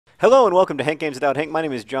Hello and welcome to Hank Games Without Hank. My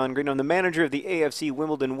name is John Green. I'm the manager of the AFC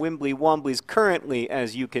Wimbly Womblys. Currently,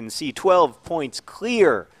 as you can see, 12 points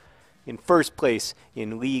clear in first place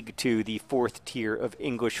in League Two, the fourth tier of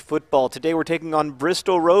English football. Today we're taking on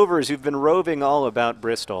Bristol Rovers, who've been roving all about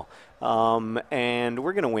Bristol. And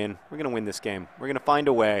we're going to win. We're going to win this game. We're going to find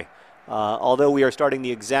a way. Although we are starting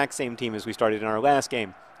the exact same team as we started in our last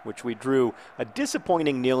game, which we drew a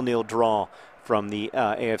disappointing 0-0 draw from the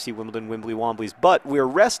AFC Wimbly Womblys. But we're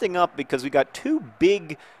resting up because we got two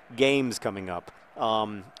big games coming up.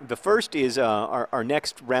 The first is our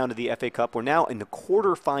next round of the FA Cup. We're now in the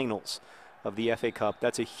quarterfinals of the FA Cup.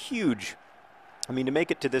 That's a huge, to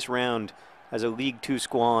make it to this round as a League Two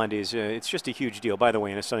squad is it's just a huge deal. By the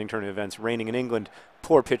way, in a stunning turn of events, raining in England,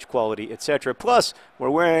 poor pitch quality, etc. Plus,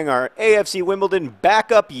 we're wearing our AFC Wimbledon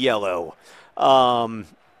backup yellow.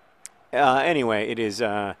 Anyway, it is...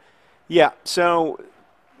 Yeah, so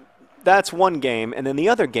that's one game, and then the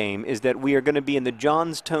other game is that we are going to be in the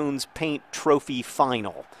Johnstone's Paint Trophy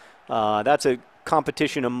Final. That's a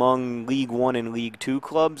competition among League One and League Two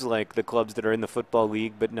clubs, like the clubs that are in the Football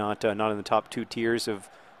League, but not in the top two tiers of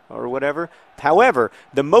or whatever. However,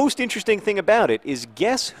 the most interesting thing about it is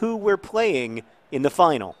guess who we're playing in the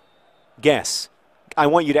final. Guess. I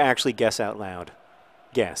want you to actually guess out loud.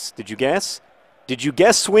 Guess. Did you guess? Did you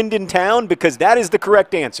guess Swindon Town? Because that is the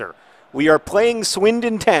correct answer. We are playing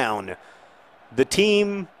Swindon Town, the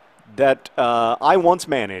team that I once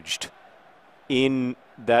managed in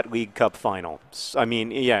that League Cup final.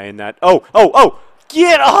 In that. Oh,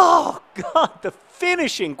 God, the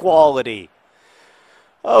finishing quality.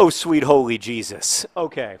 Oh, sweet holy Jesus.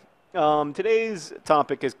 Okay. Today's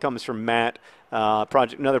topic comes from Matt.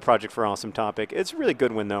 Another Project for Awesome topic. It's a really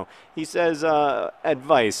good one, though. He says,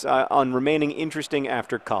 advice on remaining interesting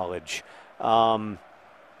after college.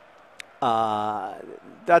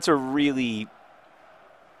 That's a really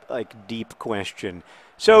deep question.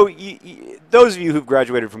 So those of you who've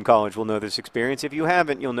graduated from college will know this experience. If you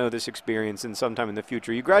haven't, you'll know this experience in sometime in the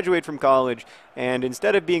future. You graduate from college, and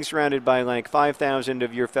instead of being surrounded by 5,000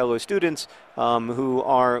 of your fellow students who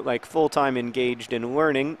are full-time engaged in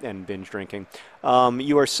learning and binge drinking,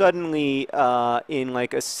 you are suddenly in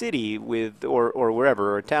a city with or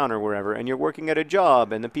wherever, or a town or wherever, and you're working at a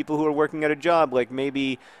job, and the people who are working at a job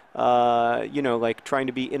maybe trying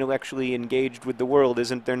to be intellectually engaged with the world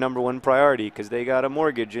isn't their number one priority because they got a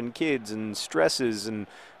mortgage and kids and stresses and,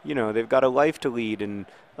 they've got a life to lead and,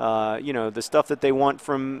 the stuff that they want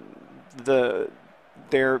from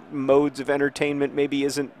their modes of entertainment maybe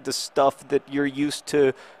isn't the stuff that you're used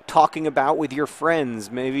to talking about with your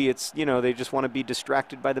friends. Maybe it's, they just want to be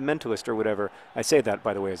distracted by The Mentalist or whatever. I say that,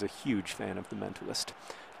 by the way, as a huge fan of The Mentalist.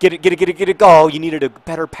 Get it. Oh, you needed a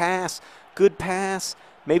better pass. Good pass.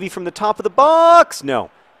 Maybe from the top of the box?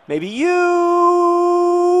 No. Maybe you...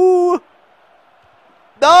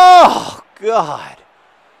 Oh, God.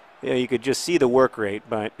 Yeah, you could just see the work rate,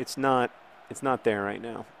 but it's not there right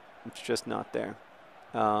now. It's just not there.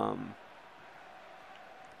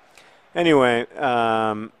 Anyway,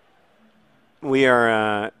 we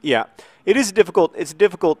are, it is difficult. It's a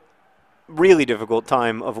difficult, really difficult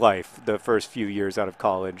time of life, the first few years out of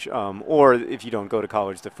college, or if you don't go to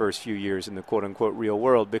college, the first few years in the quote-unquote real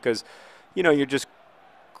world, because, you're just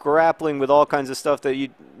grappling with all kinds of stuff that you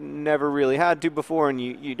never really had to before, and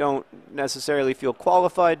you don't necessarily feel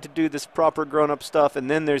qualified to do this proper grown-up stuff, and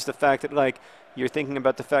then there's the fact that, you're thinking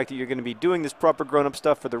about the fact that you're going to be doing this proper grown-up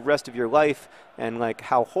stuff for the rest of your life, and,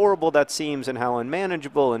 how horrible that seems and how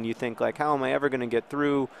unmanageable, and you think, how am I ever going to get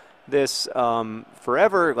through this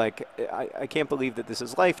forever? I can't believe that this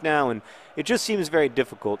is life now, and it just seems very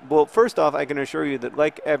difficult. Well, first off, I can assure you that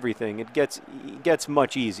like everything, it gets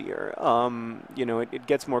much easier. It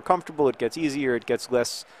gets more comfortable, it gets easier, it gets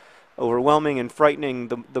less overwhelming and frightening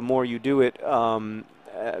the more you do it.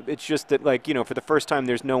 It's just that, for the first time,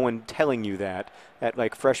 there's no one telling you that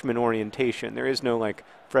at freshman orientation. There is no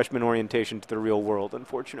freshman orientation to the real world,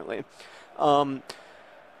 unfortunately.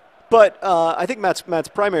 But I think Matt's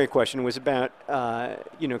primary question was about, kind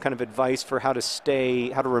of advice for how to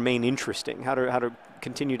remain interesting, how to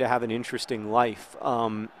continue to have an interesting life.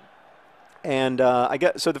 I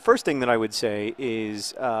guess so. The first thing that I would say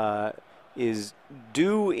is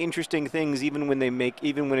do interesting things even when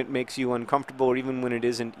it makes you uncomfortable or even when it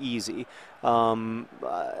isn't easy. One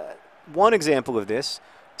example of this.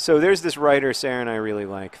 So there's this writer Sarah and I really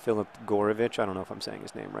like, Philip Gorovich. I don't know if I'm saying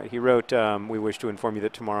his name right. He wrote, "We wish to inform you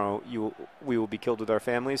that tomorrow we will be killed with our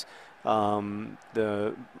families."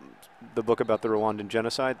 The book about the Rwandan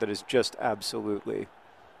genocide that is just absolutely,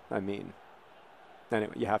 anyway,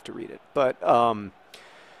 you have to read it. But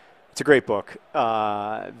it's a great book.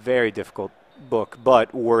 Very difficult book,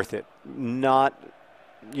 but worth it. Not,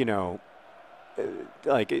 you know,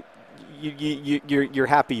 like it, you're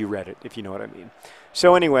happy you read it, if you know what I mean.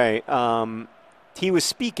 So anyway, he was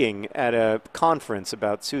speaking at a conference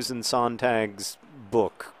about Susan Sontag's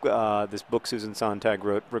book, this book Susan Sontag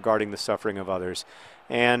wrote regarding the suffering of others.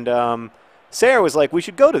 And Sarah was like, we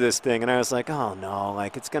should go to this thing. And I was like, oh no,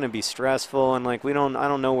 like it's going to be stressful. And like, I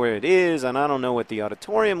don't know where it is. And I don't know what the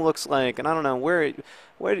auditorium looks like. And I don't know where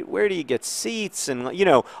do you get seats? And, you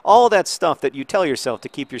know, all that stuff that you tell yourself to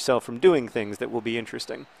keep yourself from doing things that will be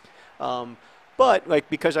interesting. But like,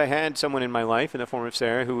 because I had someone in my life in the form of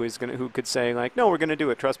Sarah who could say like, no, we're going to do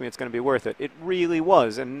it. Trust me, it's going to be worth it. It really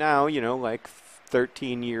was. And now, you know, like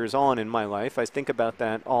 13 years on in my life, I think about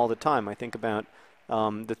that all the time. I think about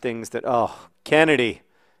the things that, oh, Kennedy,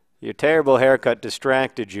 your terrible haircut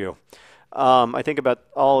distracted you. I think about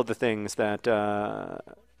all of the things that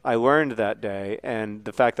I learned that day, and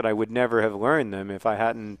the fact that I would never have learned them if I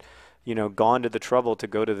hadn't, you know, gone to the trouble to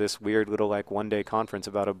go to this weird little like one-day conference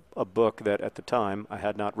about a book that at the time I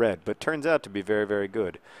had not read, but turns out to be very, very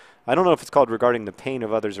good. I don't know if it's called Regarding the Pain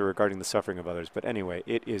of Others or Regarding the Suffering of Others, but anyway,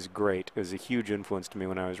 it is great. It was a huge influence to me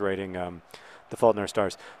when I was writing The Fault in Our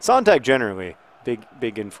Stars. Sontag generally,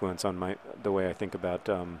 big influence on the way I think about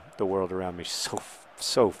the world around me. She's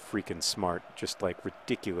so freaking smart, just like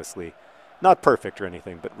ridiculously, not perfect or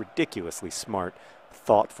anything, but ridiculously smart,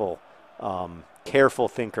 thoughtful, careful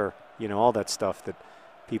thinker, you know, all that stuff that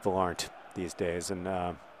people aren't these days.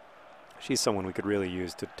 And she's someone we could really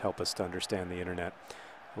use to help us to understand the internet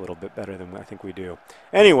a little bit better than I think we do.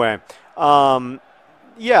 Anyway,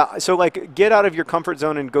 yeah, so like get out of your comfort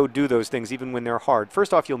zone and go do those things even when they're hard.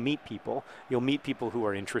 First off, you'll meet people. You'll meet people who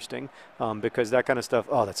are interesting because that kind of stuff,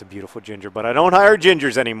 oh, that's a beautiful ginger, but I don't hire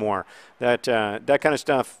gingers anymore. That kind of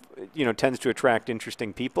stuff, you know, tends to attract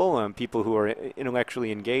interesting people, people who are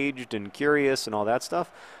intellectually engaged and curious and all that stuff.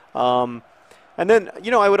 And then,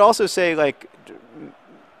 you know, I would also say, like,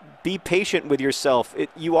 be patient with yourself.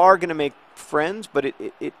 You are going to make friends, but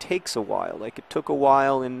it takes a while. Like, it took a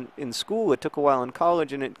while in school, it took a while in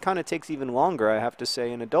college, and it kind of takes even longer, I have to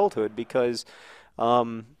say, in adulthood because,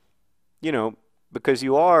 you know, because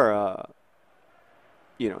you are,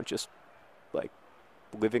 you know, just like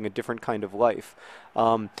living a different kind of life.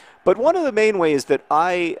 But one of the main ways that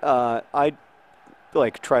I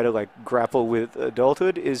like try to like grapple with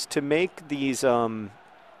adulthood is to make these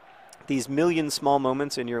million small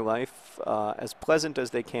moments in your life as pleasant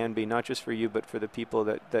as they can be, not just for you, but for the people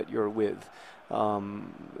that you're with,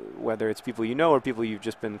 whether it's people you know or people you've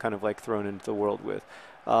just been kind of like thrown into the world with.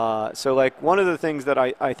 So like one of the things that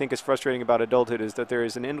I think is frustrating about adulthood is that there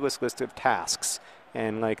is an endless list of tasks.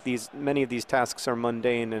 And like many of these tasks are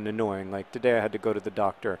mundane and annoying. Like today I had to go to the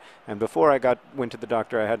doctor, and before I went to the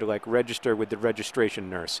doctor, I had to like register with the registration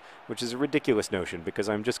nurse, which is a ridiculous notion because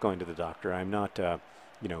I'm just going to the doctor. I'm not,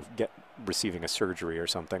 you know, receiving a surgery or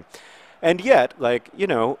something. And yet, like, you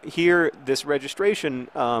know, here this registration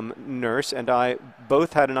nurse and I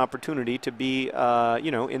both had an opportunity to be,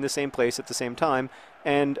 you know, in the same place at the same time.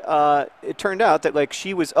 And it turned out that like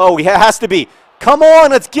she was, oh, yeah, it has to be. Come on,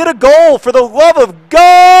 let's get a goal for the love of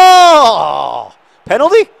God.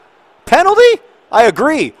 Penalty? Penalty? I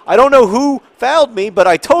agree. I don't know who fouled me, but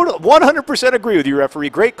I 100% agree with you, referee.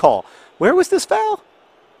 Great call. Where was this foul?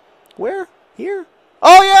 Where? Here?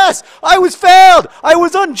 Oh, yes! I was fouled! I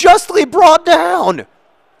was unjustly brought down!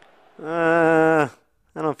 I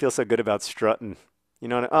don't feel so good about strutting. You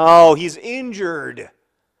know what oh, he's injured.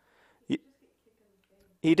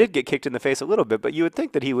 He did get kicked in the face a little bit, but you would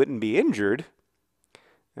think that he wouldn't be injured.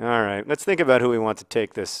 All right, let's think about who we want to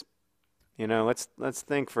take this. You know, let's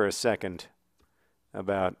think for a second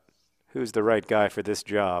about who's the right guy for this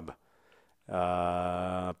job.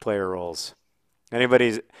 Player roles.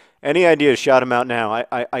 Any ideas, shout them out now.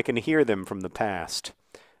 I can hear them from the past.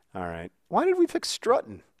 All right. Why did we pick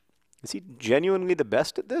Strutton? Is he genuinely the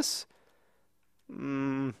best at this? I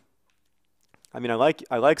mean, I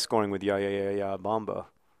like scoring with Ya Bamba.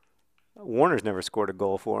 Warner's never scored a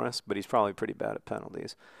goal for us, but he's probably pretty bad at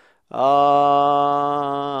penalties.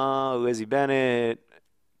 Lizzie Bennett.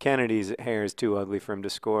 Kennedy's hair is too ugly for him to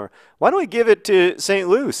score. Why don't we give it to St.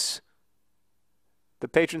 Luce? The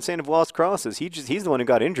patron saint of lost crosses. He's the one who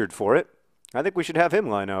got injured for it. I think we should have him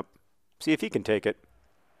line up. See if he can take it.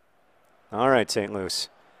 All right, St. Luce.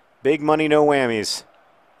 Big money, no whammies.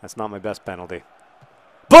 That's not my best penalty.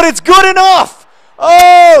 But it's good enough!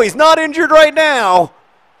 Oh, he's not injured right now.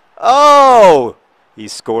 Oh, he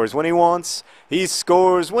scores when he wants. He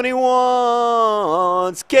scores when he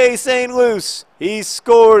wants. K. St. Luce. He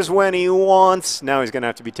scores when he wants. Now he's going to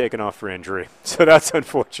have to be taken off for injury. So that's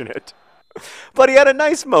unfortunate. But he had a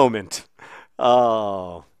nice moment.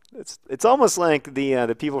 Oh, it's almost like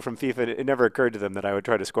the people from FIFA. It never occurred to them that I would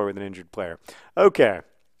try to score with an injured player. Okay,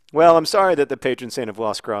 well, I'm sorry that the patron saint of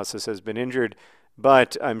Las Grasas has been injured,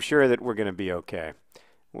 but I'm sure that we're going to be okay.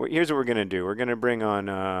 Here's what we're going to do. We're going to bring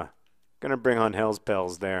on Hell's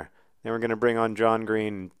Pels there. Then we're going to bring on John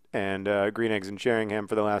Green and Green Eggs and Sheringham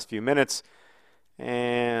for the last few minutes,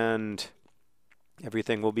 and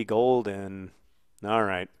everything will be golden. All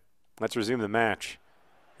right, let's resume the match.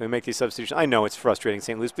 We make these substitutions. I know it's frustrating,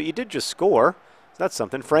 St. Louis, but you did just score. So that's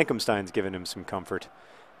something. Frankenstein's given him some comfort.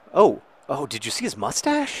 Oh, did you see his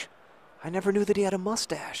mustache? I never knew that he had a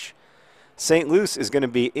mustache. St. Louis is going to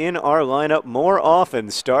be in our lineup more often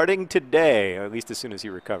starting today, or at least as soon as he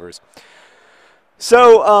recovers.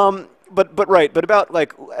 So, but about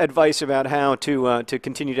like advice about how to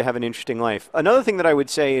continue to have an interesting life. Another thing that I would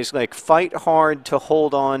say is like fight hard to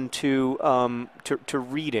hold on to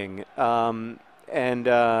reading. And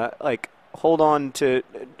like hold on to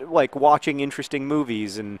like watching interesting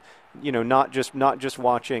movies, and not just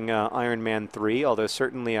watching Iron Man 3, although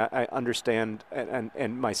certainly I understand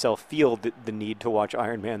and myself feel the need to watch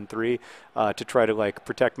Iron Man 3 to try to like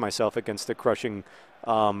protect myself against the crushing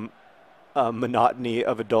monotony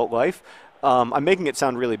of adult life. I'm making it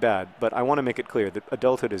sound really bad, but I want to make it clear that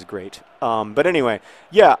adulthood is great. But anyway,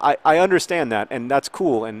 yeah, I understand that, and that's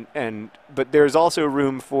cool. But there's also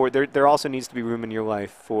room for there also needs to be room in your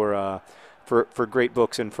life for great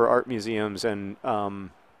books and for art museums and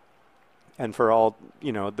for all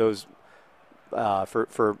those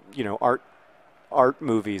for art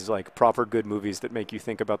movies, like proper good movies that make you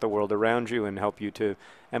think about the world around you and help you to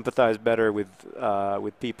empathize better with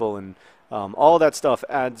people, and all that stuff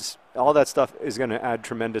is going to add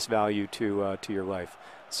tremendous value to your life.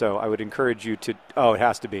 So I would encourage you to. Oh, it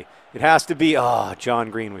has to be. It has to be. Oh, John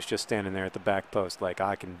Green was just standing there at the back post, like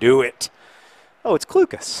I can do it. Oh, it's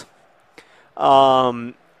Klukas.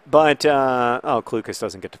 Klukas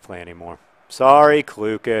doesn't get to play anymore. Sorry,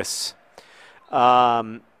 Klukas.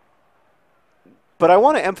 But I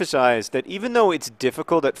want to emphasize that even though it's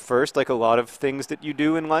difficult at first, like a lot of things that you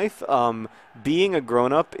do in life, being a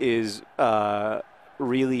grown-up is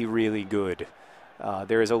really, really good.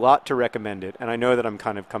 There is a lot to recommend it, and I know that I'm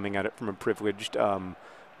kind of coming at it from a privileged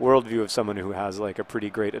worldview of someone who has like a pretty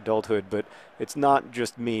great adulthood, but it's not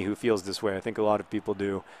just me who feels this way. I think a lot of people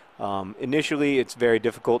do. Initially, it's very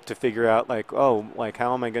difficult to figure out like, oh, like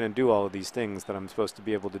how am I going to do all of these things that I'm supposed to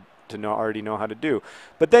be able to already know how to do?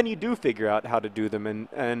 But then you do figure out how to do them,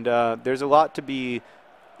 and there's a lot to be,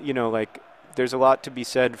 there's a lot to be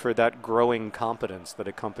said for that growing competence that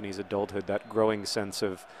accompanies adulthood, that growing sense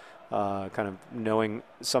of kind of knowing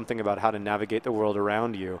something about how to navigate the world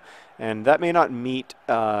around you. And that may not meet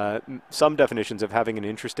some definitions of having an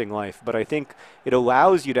interesting life, but I think it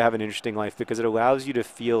allows you to have an interesting life because it allows you to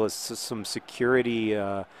feel some security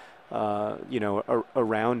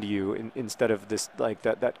around you instead of this like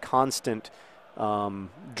that constant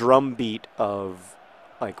drumbeat of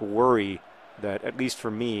like worry that, at least for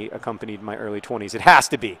me, accompanied my early 20s. It has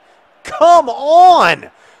to be. Come on!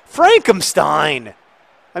 Frankenstein!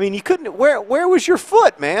 I mean, you couldn't. Where was your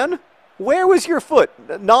foot, man? Where was your foot?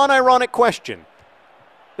 Non-ironic question.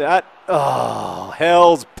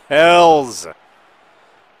 Hell's Pels.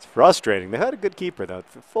 It's frustrating. They had a good keeper, though.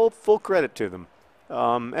 Full credit to them.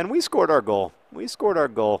 And we scored our goal.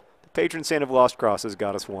 The patron saint of Lost Crosses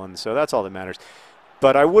got us one, so that's all that matters.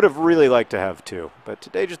 But I would have really liked to have two. But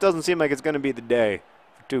today just doesn't seem like it's going to be the day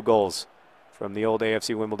for 2 goals from the old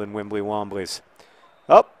AFC Wimbly Womblys.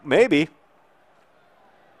 Oh, maybe.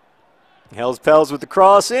 Hell's Pels with the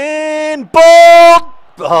cross in. Ball!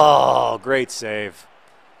 Oh, great save.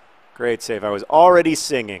 Great save. I was already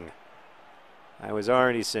singing.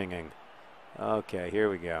 Okay, here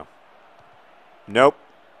we go. Nope.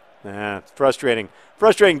 It's frustrating.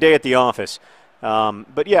 Frustrating day at the office.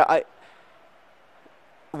 But yeah,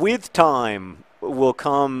 with time will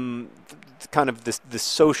come kind of the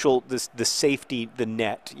social, the safety, the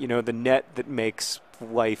net. The net that makes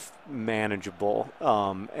life manageable,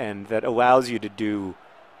 and that allows you to do,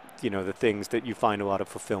 the things that you find a lot of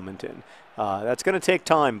fulfillment in. That's going to take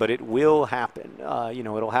time, but it will happen.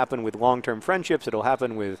 It'll happen with long-term friendships. It'll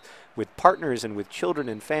happen with partners and with children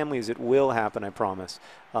and families. It will happen, I promise.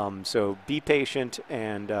 So be patient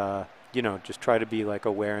and, just try to be like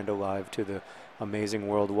aware and alive to the amazing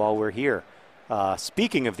world while we're here.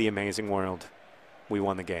 Speaking of the amazing world, we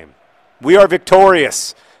won the game. We are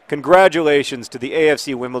victorious. Congratulations to the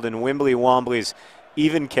AFC Wimbly Womblys,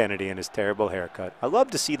 even Kennedy and his terrible haircut. I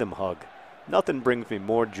love to see them hug. Nothing brings me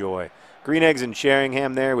more joy. Green Eggs and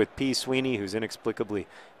Sheringham there with P. Sweeney, who's inexplicably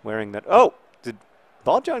wearing that. Oh, did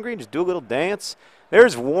Ball John Green just do a little dance?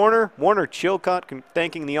 There's Warner Chilcott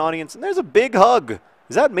thanking the audience, and there's a big hug.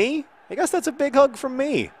 Is that me? I guess that's a big hug from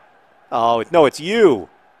me. Oh, no, it's you.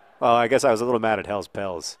 Well, I guess I was a little mad at Hell's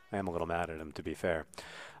Pels. I am a little mad at him, to be fair.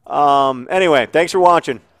 Anyway, thanks for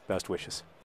watching. Best wishes.